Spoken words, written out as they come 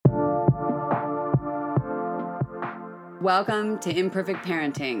Welcome to Imperfect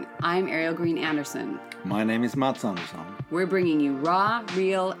Parenting. I'm Ariel Green Anderson. My name is Mats Anderson. We're bringing you raw,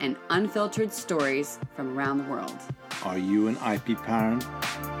 real, and unfiltered stories from around the world. Are you an IP parent?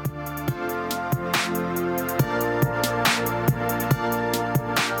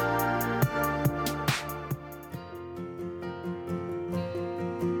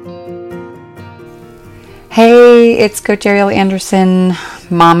 Hey, it's Coach Ariel Anderson,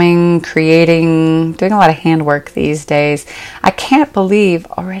 momming, creating, doing a lot of handwork these days. I can't believe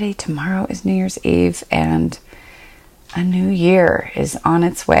already tomorrow is New Year's Eve and a new year is on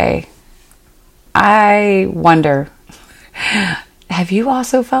its way. I wonder, have you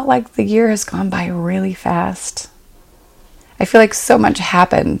also felt like the year has gone by really fast? I feel like so much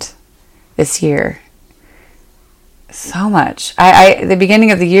happened this year. So much. The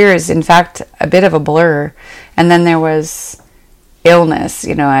beginning of the year is in fact a bit of a blur, and then there was illness,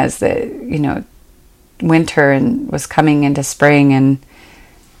 as the winter and was coming into spring,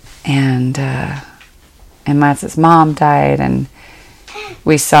 and Matt's mom died, and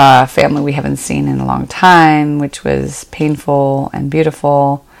we saw a family we haven't seen in a long time, which was painful and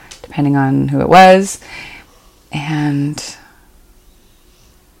beautiful, depending on who it was, and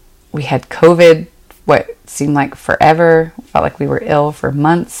we had COVID. What seemed like forever, felt like we were ill for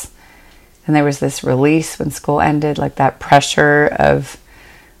months. And there was this release when school ended, like that pressure of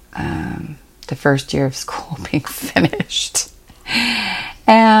the first year of school being finished.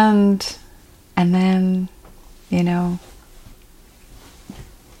 And then, the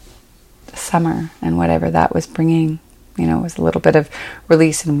summer and whatever that was bringing, was a little bit of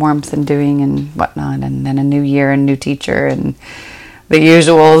release and warmth and doing and whatnot. And then a new year and new teacher and the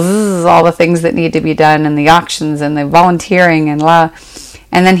usual, all the things that need to be done, and the auctions and the volunteering and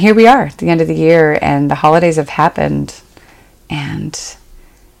and then here we are at the end of the year, and the holidays have happened, and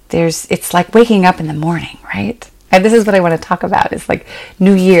it's like waking up in the morning, right? And this is what I want to talk about. It's like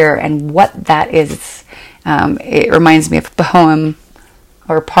New Year and what that is. It reminds me of a poem,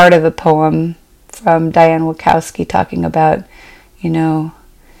 or part of a poem from Diane Wachowski talking about,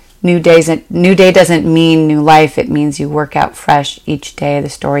 New day doesn't mean new life. It means you work out fresh each day the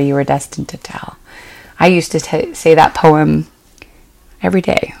story you were destined to tell. I used to say that poem every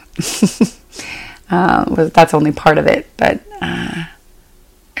day. That's only part of it, but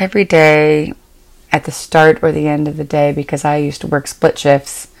every day at the start or the end of the day, because I used to work split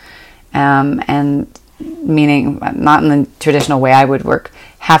shifts, and meaning not in the traditional way I would work.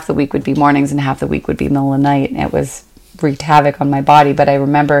 Half the week would be mornings and half the week would be middle of the night. It was wreaked havoc on my body, but I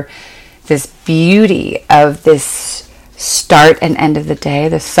remember this beauty of this start and end of the day.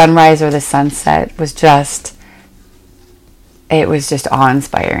 The sunrise or the sunset was just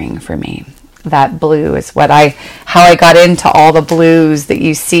awe-inspiring for me. That blue is how I got into all the blues that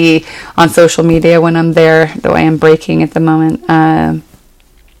you see on social media when I'm there, though I am breaking at the moment a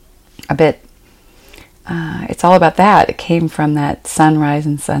bit. It's all about that. It came from that sunrise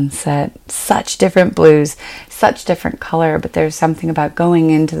and sunset. Such different blues, such different color, but there's something about going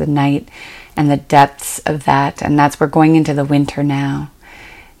into the night and the depths of that, and we're going into the winter now.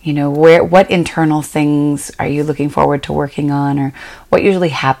 What internal things are you looking forward to working on, or what usually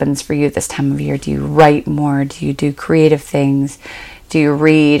happens for you at this time of year? Do you write more? Do you do creative things? Do you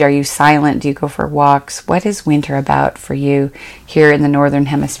read? Are you silent? Do you go for walks? What is winter about for you here in the Northern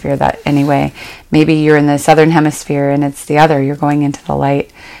Hemisphere? Maybe you're in the Southern Hemisphere and it's the other. You're going into the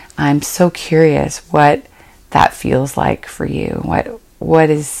light. I'm so curious what that feels like for you. What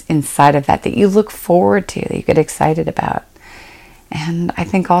is inside of that you look forward to, that you get excited about? And I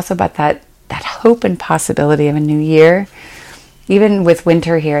think also about that hope and possibility of a new year. Even with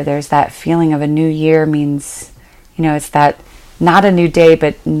winter here, there's that feeling of a new year means, it's that not a new day,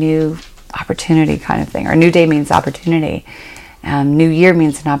 but new opportunity kind of thing. Or new day means opportunity. New year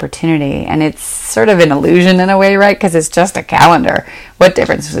means an opportunity. And it's sort of an illusion in a way, right? Because it's just a calendar. What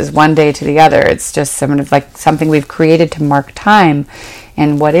difference is one day to the other? It's just sort of like something we've created to mark time.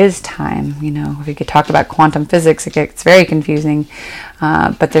 And what is time? If you could talk about quantum physics, it gets very confusing.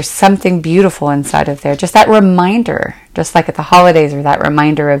 But there's something beautiful inside of there. Just that reminder, just like at the holidays, or that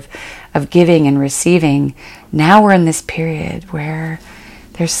reminder of giving and receiving. Now we're in this period where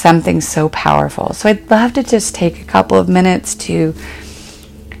there's something so powerful. So I'd love to just take a couple of minutes to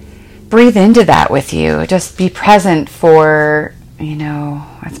breathe into that with you. Just be present for,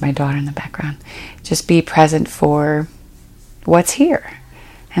 that's my daughter in the background. Just be present for what's here.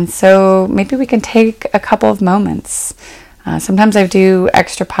 And so maybe we can take a couple of moments. Sometimes I do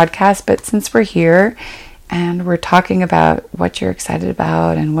extra podcasts, but since we're here and we're talking about what you're excited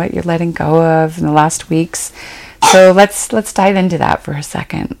about and what you're letting go of in the last weeks, so let's dive into that for a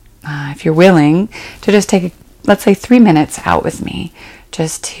second. If you're willing to just take let's say 3 minutes out with me,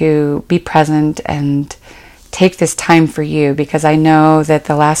 just to be present and take this time for you, because I know that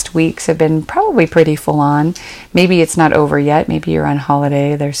the last weeks have been probably pretty full on. Maybe it's not over yet. Maybe you're on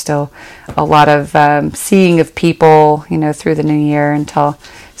holiday. There's still a lot of seeing of people, through the new year until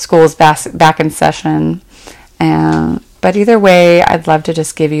school's back in session. But either way, I'd love to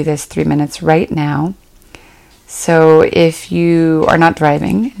just give you this 3 minutes right now. So if you are not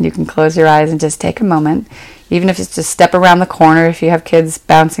driving, you can close your eyes and just take a moment, even if it's just step around the corner, if you have kids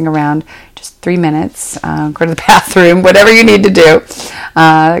bouncing around, just 3 minutes, go to the bathroom, whatever you need to do,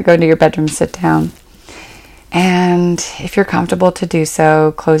 go into your bedroom, sit down. And if you're comfortable to do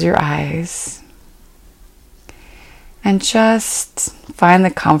so, close your eyes and just find the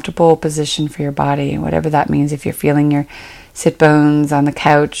comfortable position for your body, whatever that means. If you're feeling your sit bones on the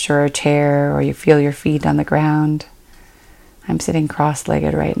couch or a chair, or you feel your feet on the ground. I'm sitting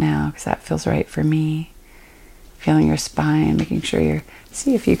cross-legged right now because that feels right for me. Feeling your spine, making sure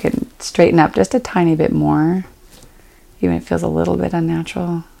see if you can straighten up just a tiny bit more, even if it feels a little bit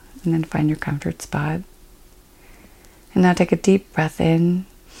unnatural, and then find your comfort spot. And now take a deep breath in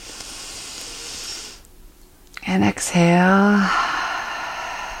and exhale.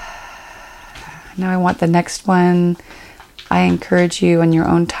 Now I want the next one. I encourage you on your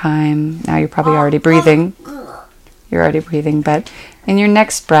own time. Now you're probably already breathing. But in your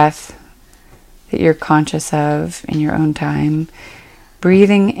next breath that you're conscious of in your own time,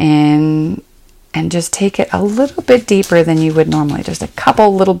 breathing in and just take it a little bit deeper than you would normally. Just a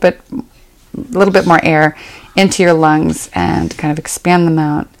little bit more air into your lungs and kind of expand them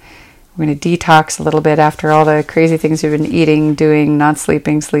out. We're going to detox a little bit after all the crazy things you've been eating, doing, not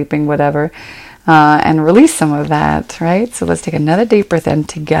sleeping, whatever. And release some of that, right? So let's take another deep breath in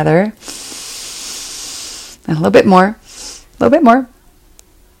together. And a little bit more.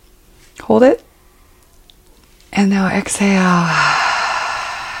 Hold it. And now exhale.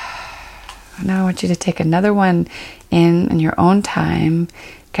 Now I want you to take another one in your own time,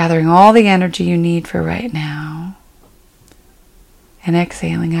 gathering all the energy you need for right now. And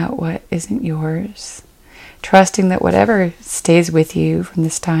exhaling out what isn't yours. Trusting that whatever stays with you from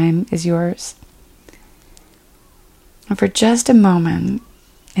this time is yours. And for just a moment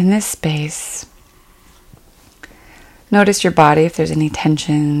in this space, notice your body, if there's any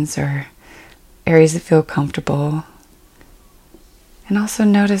tensions or areas that feel comfortable. And also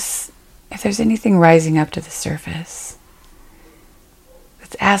notice if there's anything rising up to the surface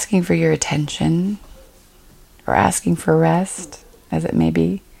that's asking for your attention or asking for rest, as it may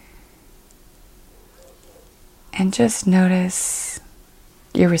be. And just notice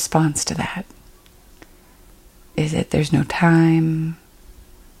your response to that. Is it there's no time?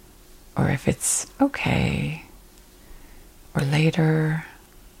 Or if it's okay? Or later?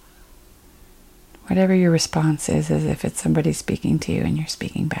 Whatever your response is, as if it's somebody speaking to you and you're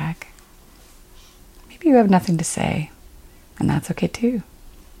speaking back. Maybe you have nothing to say, and that's okay too.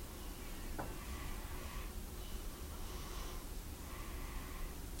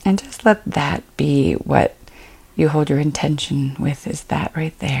 And just let that be what you hold your intention with, is that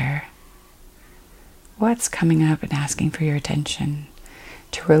right there. What's coming up and asking for your attention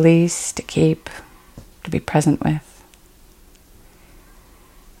to release, to keep, to be present with.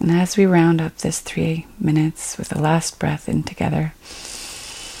 And as we round up this 3 minutes with the last breath in together,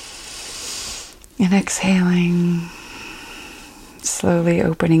 and exhaling, slowly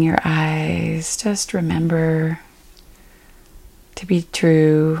opening your eyes, just remember to be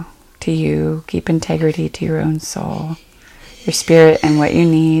true to you, keep integrity to your own soul, your spirit, and what you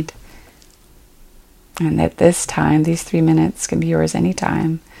need. And that this time, these 3 minutes, can be yours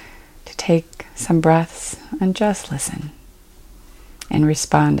anytime to take some breaths and just listen and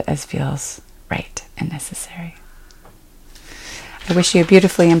respond as feels right and necessary. I wish you a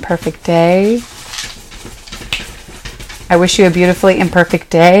beautifully imperfect day.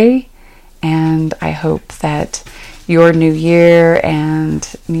 And I hope that your new year and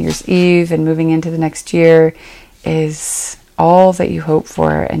New Year's Eve and moving into the next year is all that you hope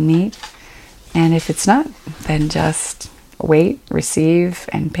for and need. And if it's not, then just wait, receive,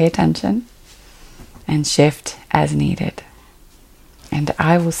 and pay attention and shift as needed. And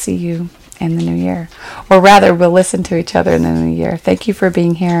I will see you in the new year. Or rather, we'll listen to each other in the new year. Thank you for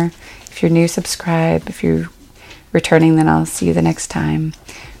being here. If you're new, subscribe. If you're returning, then I'll see you the next time.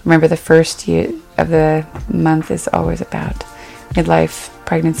 Remember, the first year of the month is always about midlife,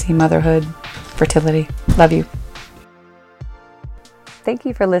 pregnancy, motherhood, fertility. Love you. Thank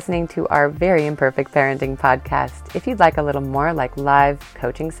you for listening to our Very Imperfect Parenting podcast. If you'd like a little more like live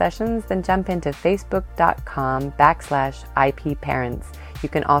coaching sessions, then jump into facebook.com/IPParents. You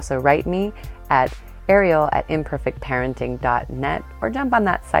can also write me at Ariel at imperfectparenting.net, or jump on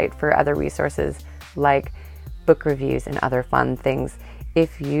that site for other resources like book reviews and other fun things.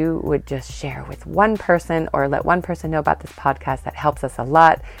 If you would just share with one person or let one person know about this podcast, that helps us a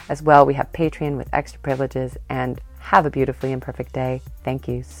lot. As well, we have Patreon with extra privileges, and have a beautifully imperfect day. Thank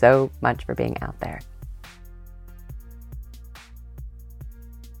you so much for being out there.